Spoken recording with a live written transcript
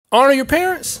Honor your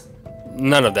parents?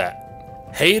 None of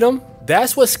that. Hate them?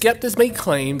 That's what skeptics may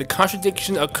claim the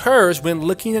contradiction occurs when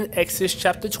looking at Exodus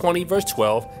chapter 20 verse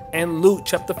 12 and Luke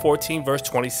chapter 14 verse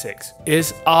 26.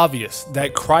 It's obvious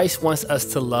that Christ wants us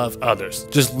to love others.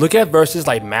 Just look at verses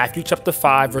like Matthew chapter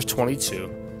 5 verse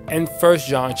 22 and 1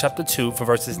 John chapter 2 for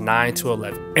verses 9 to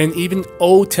 11. And even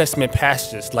Old Testament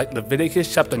passages like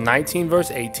Leviticus chapter 19 verse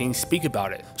 18 speak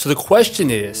about it. So the question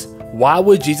is, why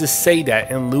would Jesus say that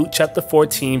in Luke chapter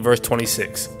 14 verse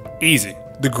 26? Easy.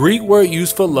 The Greek word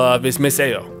used for love is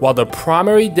miseo. While the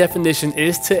primary definition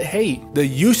is to hate, the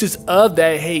uses of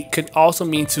that hate could also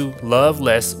mean to love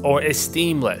less or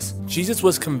esteem less. Jesus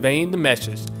was conveying the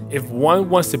message: if one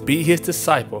wants to be his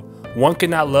disciple, one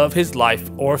cannot love his life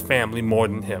or family more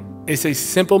than him. It's a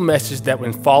simple message that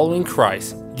when following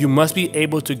Christ, you must be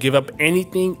able to give up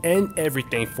anything and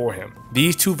everything for him.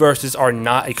 These two verses are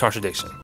not a contradiction.